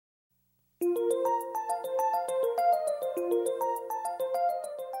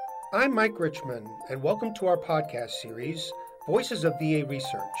I'm Mike Richman, and welcome to our podcast series, Voices of VA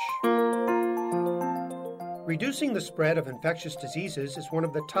Research. Reducing the spread of infectious diseases is one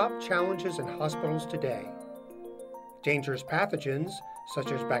of the top challenges in hospitals today. Dangerous pathogens,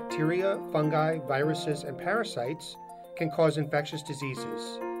 such as bacteria, fungi, viruses, and parasites, can cause infectious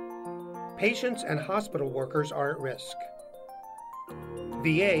diseases. Patients and hospital workers are at risk.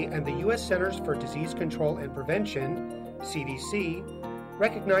 VA and the U.S. Centers for Disease Control and Prevention, CDC,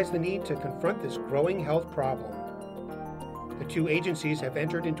 recognize the need to confront this growing health problem. The two agencies have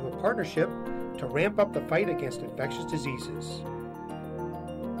entered into a partnership to ramp up the fight against infectious diseases.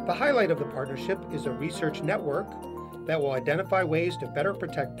 The highlight of the partnership is a research network that will identify ways to better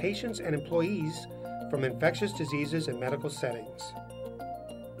protect patients and employees from infectious diseases in medical settings.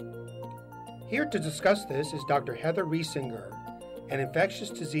 Here to discuss this is Dr. Heather Reisinger, an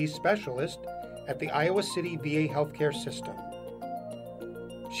infectious disease specialist at the Iowa City VA Healthcare System.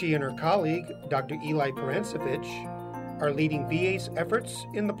 She and her colleague, Dr. Eli Perencevich, are leading VA's efforts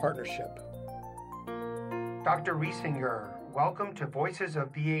in the partnership. Dr. Reisinger, welcome to Voices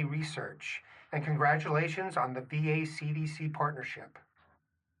of VA Research, and congratulations on the VA-CDC partnership.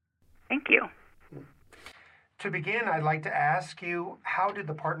 Thank you. To begin, I'd like to ask you, how did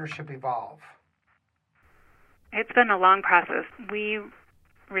the partnership evolve? It's been a long process. We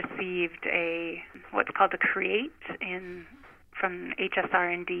received what's called a CREATE from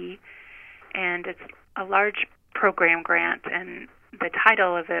HSR&D, and it's a large program grant, and the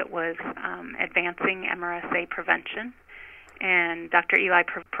title of it was Advancing MRSA Prevention, and Dr. Eli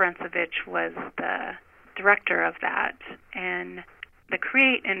Perencevich was the director of that. And the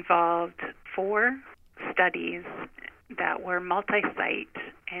CREATE involved 4 studies that were multi-site,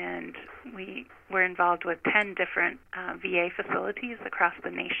 and we were involved with 10 different VA facilities across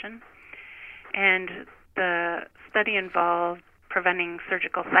the nation. And the study involved preventing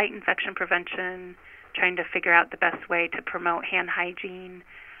surgical site infection prevention, trying to figure out the best way to promote hand hygiene,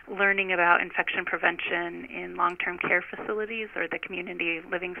 learning about infection prevention in long-term care facilities, or the community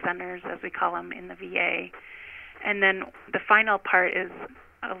living centers, as we call them in the VA. And then the final part is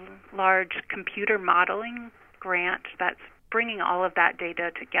a large computer modeling grant that's bringing all of that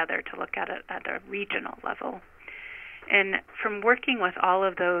data together to look at it at a regional level. And from working with all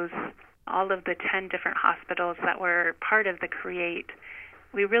of the 10 different hospitals that were part of the CREATE,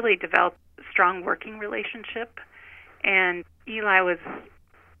 we really developed a strong working relationship. And Eli was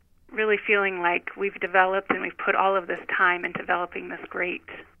really feeling like we've developed and we've put all of this time in developing this great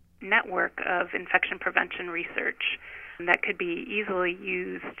network of infection prevention research that could be easily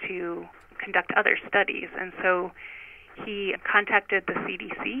used to conduct other studies. And so he contacted the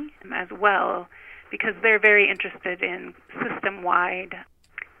CDC as well, because they're very interested in system-wide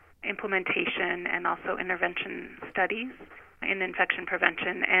implementation and also intervention studies in infection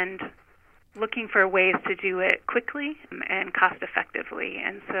prevention, and looking for ways to do it quickly and cost-effectively.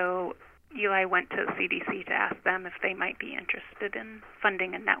 And so Eli went to the CDC to ask them if they might be interested in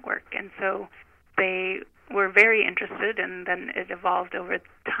funding a network. And so they were very interested, and then it evolved over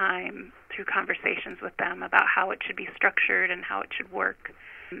time through conversations with them about how it should be structured and how it should work.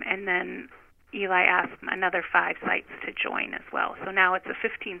 And then Eli asked another 5 sites to join as well. So now it's a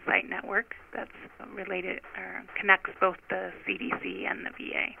 15-site network that's related or connects both the CDC and the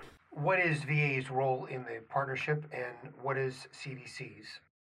VA. What is VA's role in the partnership, and what is CDC's?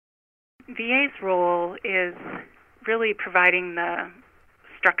 VA's role is really providing the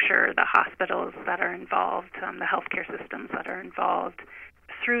structure, the hospitals that are involved, the healthcare systems that are involved.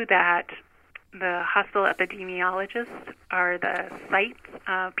 Through that, the hospital epidemiologists are the site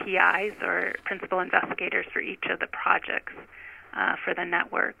PIs, or principal investigators, for each of the projects for the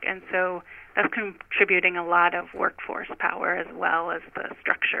network. And so that's contributing a lot of workforce power as well as the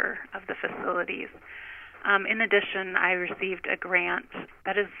structure of the facilities. In addition, I received a grant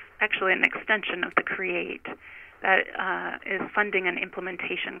that is actually an extension of the CREATE that is funding an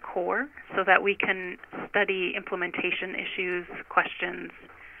implementation core so that we can study implementation issues, questions,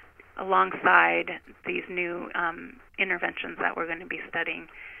 alongside these new interventions that we're going to be studying.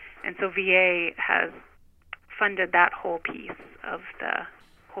 And so VA has funded that whole piece of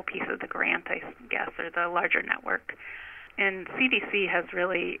the grant, I guess, or the larger network. And CDC has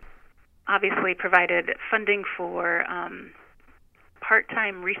really obviously provided funding for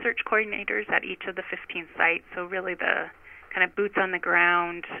part-time research coordinators at each of the 15 sites, so really the kind of boots on the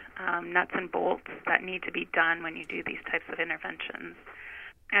ground, nuts and bolts that need to be done when you do these types of interventions,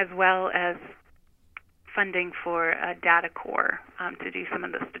 as well as funding for a data core to do some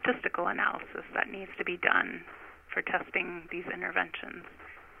of the statistical analysis that needs to be done for testing these interventions.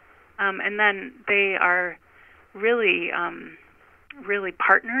 And then they are really really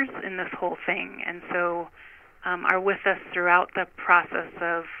partners in this whole thing, and so are with us throughout the process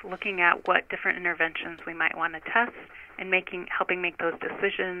of looking at what different interventions we might want to test and helping make those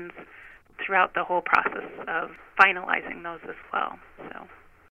decisions throughout the whole process of finalizing those as well. So,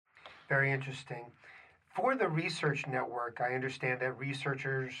 very interesting. For the research network, I understand that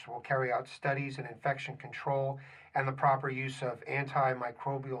researchers will carry out studies in infection control and the proper use of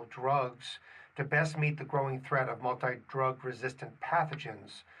antimicrobial drugs to best meet the growing threat of multi-drug resistant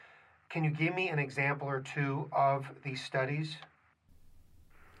pathogens. Can you give me an example or two of these studies?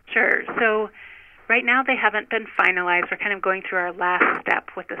 Sure. So right now they haven't been finalized. We're kind of going through our last step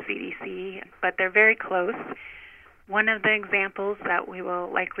with the CDC, but they're very close. One of the examples that we will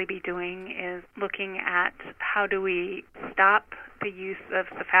likely be doing is looking at how do we stop the use of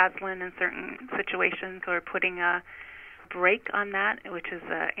cefazolin in certain situations, or putting a brake on that, which is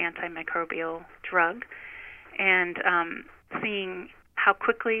an antimicrobial drug, and seeing how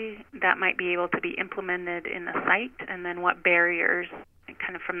quickly that might be able to be implemented in the site, and then what barriers,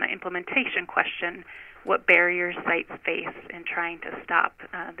 kind of from the implementation question, what barriers sites face in trying to stop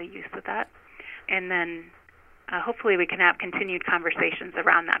the use of that. And then hopefully we can have continued conversations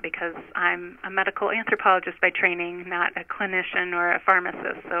around that, because I'm a medical anthropologist by training, not a clinician or a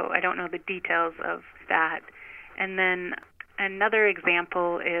pharmacist, so I don't know the details of that. And then another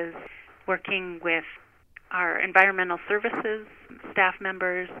example is working with our environmental services staff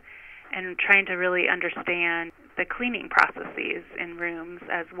members and trying to really understand the cleaning processes in rooms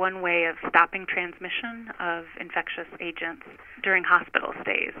as one way of stopping transmission of infectious agents during hospital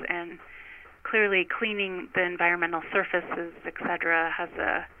stays. And clearly cleaning the environmental surfaces, et cetera, has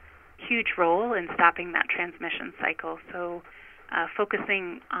a huge role in stopping that transmission cycle. So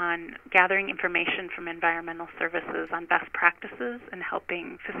focusing on gathering information from environmental services on best practices and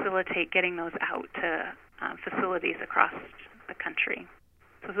helping facilitate getting those out to facilities across the country.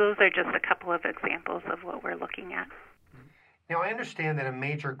 So those are just a couple of examples of what we're looking at. Now, I understand that a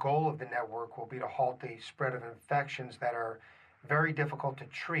major goal of the network will be to halt the spread of infections that are very difficult to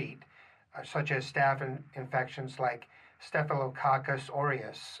treat, such as staph infections like Staphylococcus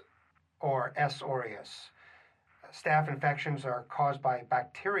aureus or S. aureus. Staph infections are caused by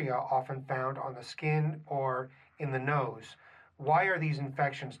bacteria often found on the skin or in the nose. Why are these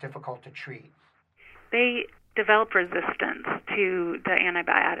infections difficult to treat? They develop resistance to the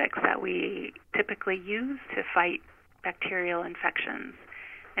antibiotics that we typically use to fight bacterial infections.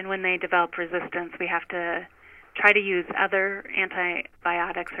 And when they develop resistance, we have to try to use other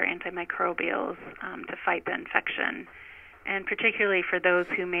antibiotics or antimicrobials to fight the infection. And particularly for those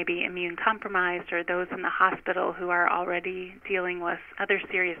who may be immune compromised or those in the hospital who are already dealing with other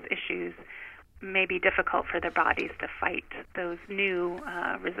serious issues, may be difficult for their bodies to fight those new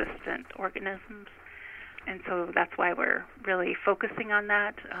resistant organisms. And so that's why we're really focusing on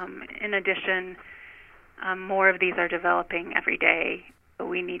that. In addition, more of these are developing every day, but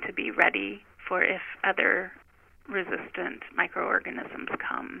we need to be ready for if other resistant microorganisms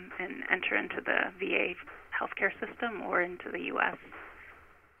come and enter into the VA healthcare system or into the U.S.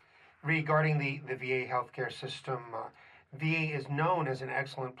 Regarding the VA healthcare system, VA is known as an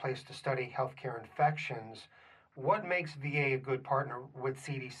excellent place to study healthcare infections. What makes VA a good partner with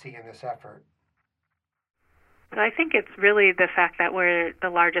CDC in this effort? So I think it's really the fact that we're the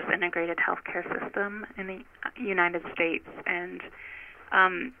largest integrated healthcare system in the United States, and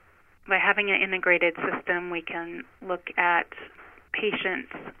by having an integrated system, we can look at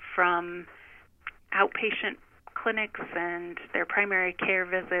patients from outpatient clinics and their primary care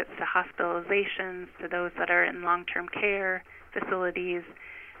visits to hospitalizations to those that are in long-term care facilities,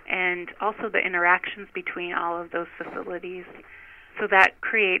 and also the interactions between all of those facilities. So that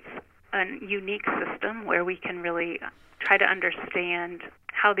creates a unique system where we can really try to understand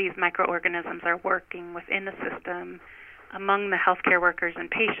how these microorganisms are working within the system among the healthcare workers and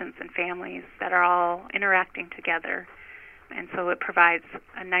patients and families that are all interacting together. And so it provides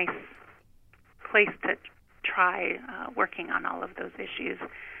a nice place to try working on all of those issues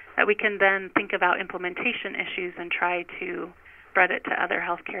that we can then think about implementation issues and try to spread it to other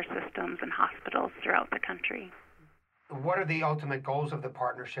healthcare systems and hospitals throughout the country. What are the ultimate goals of the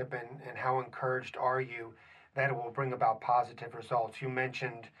partnership, and how encouraged are you that it will bring about positive results? You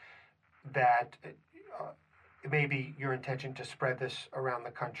mentioned that it may be your intention to spread this around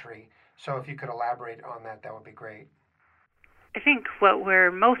the country. So if you could elaborate on that, that would be great. I think what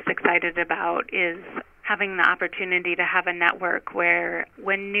we're most excited about is having the opportunity to have a network where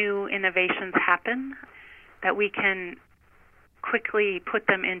when new innovations happen, that we can quickly put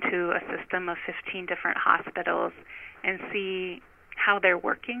them into a system of 15 different hospitals and see how they're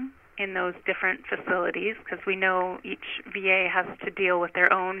working in those different facilities, because we know each VA has to deal with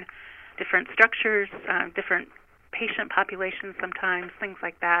their own different structures, different patient populations sometimes, things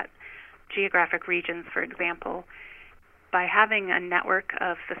like that, geographic regions, for example. By having a network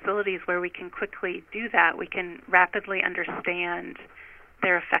of facilities where we can quickly do that, we can rapidly understand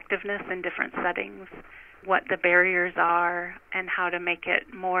their effectiveness in different settings, what the barriers are, and how to make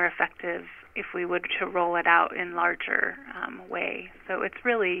it more effective if we would to roll it out in larger way. So it's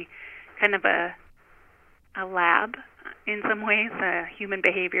really kind of a lab in some ways, a human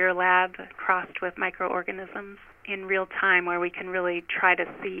behavior lab crossed with microorganisms in real time, where we can really try to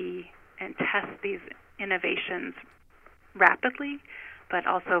see and test these innovations rapidly, but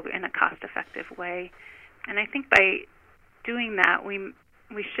also in a cost-effective way. And I think by doing that, we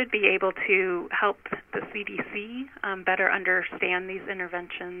should be able to help the CDC better understand these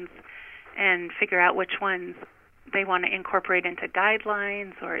interventions and figure out which ones they want to incorporate into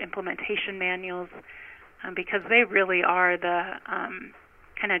guidelines or implementation manuals, because they really are the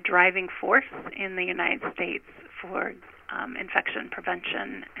kind of driving force in the United States for infection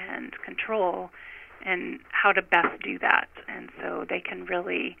prevention and control, and how to best do that. And so they can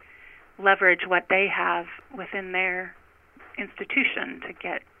really leverage what they have within their institution to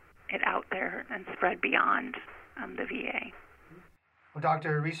get it out there and spread beyond the VA. Well,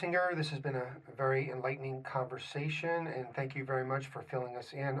 Dr. Reisinger, this has been a very enlightening conversation, and thank you very much for filling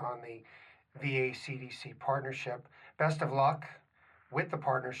us in on the VA-CDC partnership. Best of luck with the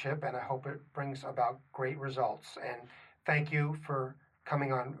partnership, and I hope it brings about great results. And thank you for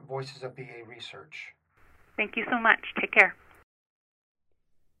coming on Voices of VA Research. Thank you so much. Take care.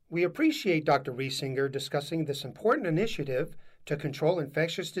 We appreciate Dr. Reisinger discussing this important initiative to control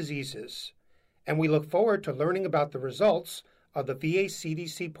infectious diseases, and we look forward to learning about the results of the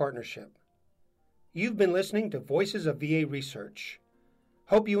VA-CDC partnership. You've been listening to Voices of VA Research.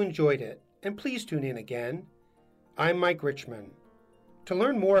 Hope you enjoyed it, and please tune in again. I'm Mike Richman. To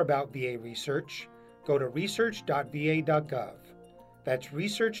learn more about VA research, go to research.va.gov. That's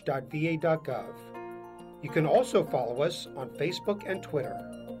research.va.gov. You can also follow us on Facebook and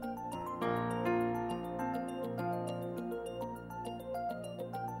Twitter.